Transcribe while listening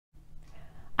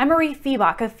I'm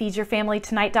Mariefiebach of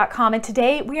feedyourfamilytonight.com, and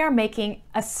today we are making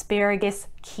asparagus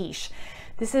quiche.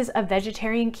 This is a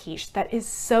vegetarian quiche that is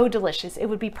so delicious. It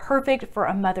would be perfect for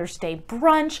a Mother's Day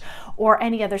brunch or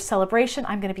any other celebration.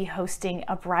 I'm going to be hosting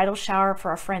a bridal shower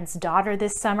for a friend's daughter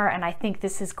this summer, and I think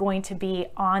this is going to be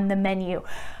on the menu.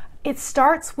 It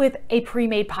starts with a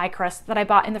pre-made pie crust that I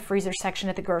bought in the freezer section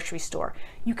at the grocery store.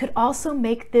 You could also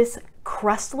make this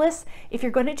crustless. If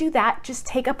you're going to do that, just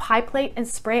take a pie plate and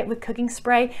spray it with cooking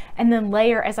spray and then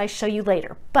layer as I show you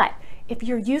later. But if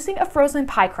you're using a frozen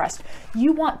pie crust,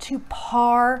 you want to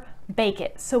par bake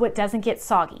it so it doesn't get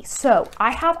soggy. So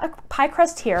I have a pie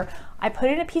crust here. I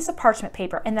put in a piece of parchment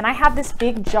paper, and then I have this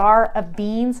big jar of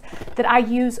beans that I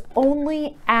use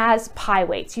only as pie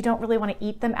weights. You don't really want to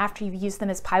eat them after you've used them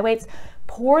as pie weights.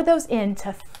 Pour those in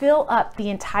to fill up the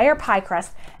entire pie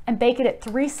crust and bake it at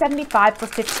 375 for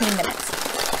 15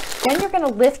 minutes. Then you're going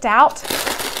to lift out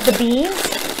the beans,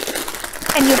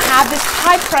 and you have this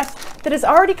pie crust that has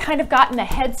already kind of gotten a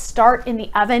head start in the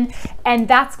oven, and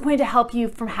that's going to help you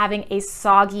from having a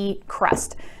soggy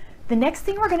crust. The next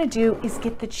thing we're going to do is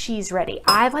get the cheese ready.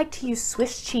 I like to use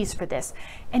Swiss cheese for this,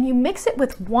 and you mix it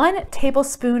with 1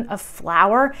 tablespoon of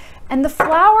flour, and the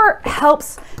flour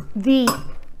helps the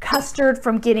custard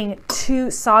from getting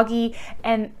too soggy,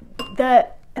 and the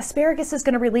asparagus is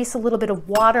going to release a little bit of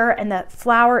water, and the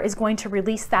flour is going to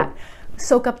release that,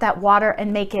 soak up that water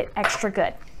and make it extra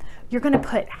good. You're going to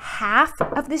put half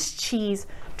of this cheese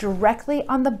directly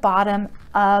on the bottom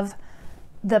of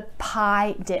the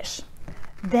pie dish.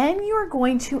 Then you're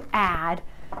going to add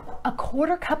a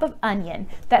 1/4 cup of onion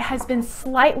that has been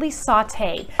slightly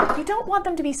sauteed. You don't want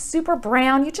them to be super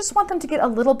brown. You just want them to get a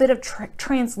little bit of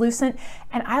translucent.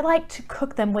 And I like to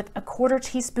cook them with a 1/4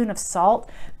 teaspoon of salt,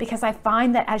 because I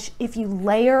find that if you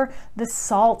layer the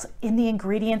salt in the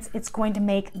ingredients, it's going to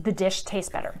make the dish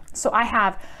taste better. So I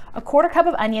have a 1/4 cup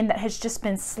of onion that has just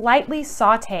been slightly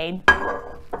sauteed.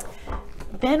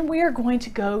 Then we are going to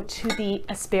go to the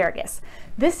asparagus.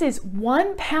 This is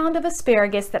 1 pound of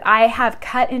asparagus that I have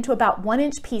cut into about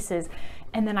 1-inch pieces,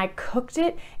 and then I cooked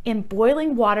it in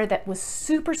boiling water that was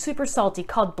super salty,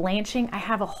 called blanching. I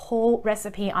have a whole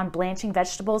recipe on blanching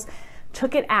vegetables.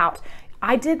 Took it out.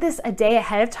 I did this a day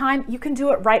ahead of time. You can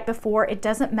do it right before, it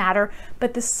doesn't matter,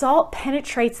 but the salt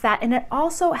penetrates that, and it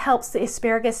also helps the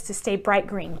asparagus to stay bright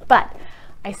green. But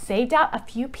I saved out a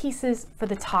few pieces for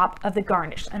the top of the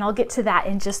garnish, and I'll get to that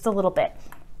in just a little bit.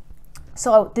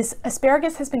 So this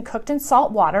asparagus has been cooked in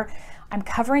salt water. I'm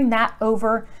covering that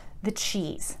over the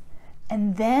cheese.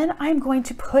 And then I'm going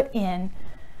to put in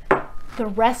the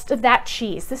rest of that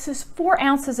cheese. This is 4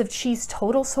 ounces of cheese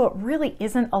total, so it really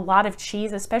isn't a lot of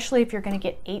cheese, especially if you're going to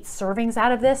get 8 servings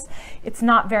out of this. It's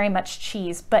not very much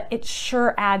cheese, but it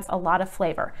sure adds a lot of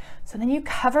flavor. So then you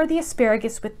cover the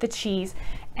asparagus with the cheese,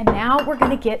 and now we're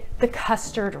going to get the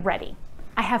custard ready.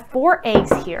 I have 4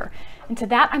 eggs here, and to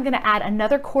that I'm going to add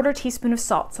another 1/4 teaspoon of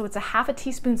salt. So it's a 1/2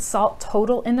 teaspoon salt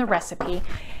total in the recipe,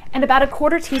 and about a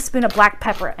 1/4 teaspoon of black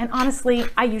pepper. And honestly,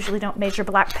 I usually don't measure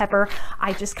black pepper.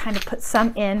 I just kind of put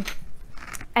some in,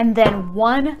 and then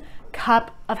 1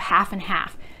 cup of half and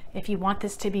half. If you want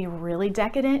this to be really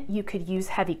decadent, you could use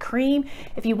heavy cream.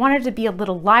 If you wanted to be a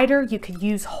little lighter, you could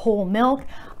use whole milk.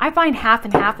 I find half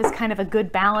and half is kind of a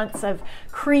good balance of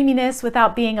creaminess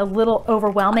without being a little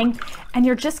overwhelming. And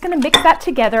you're just going to mix that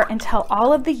together until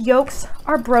all of the yolks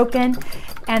are broken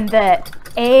and the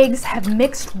eggs have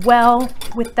mixed well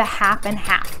with the half and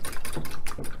half.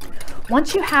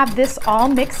 Once you have this all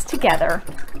mixed together,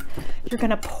 you're going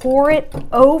to pour it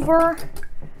over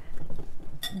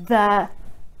the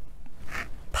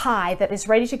pie that is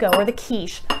ready to go, or the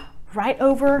quiche, right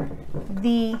over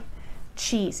the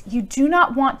cheese. You do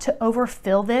not want to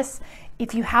overfill this.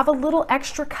 If you have a little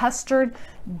extra custard,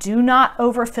 do not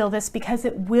overfill this, because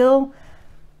it will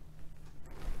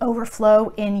overflow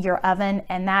in your oven,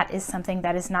 and that is something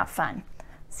that is not fun.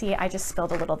 See, I just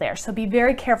spilled a little there, so be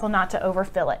very careful not to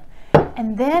overfill it.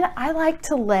 And then I like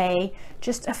to lay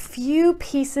just a few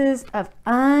pieces of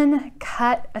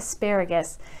uncut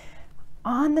asparagus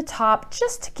on the top,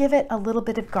 just to give it a little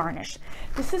bit of garnish.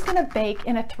 This is going to bake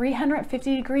in a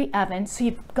 350-degree oven. So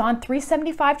you've gone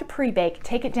 375 to pre-bake,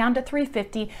 take it down to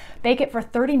 350, bake it for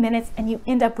 30 minutes, and you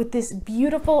end up with this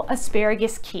beautiful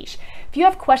asparagus quiche. If you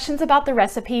have questions about the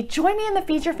recipe, join me in the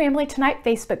Feed Your Family Tonight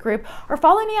Facebook group, or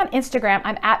follow me on Instagram.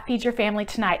 I'm at Feed Your Family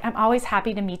Tonight. I'm always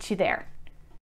happy to meet you there.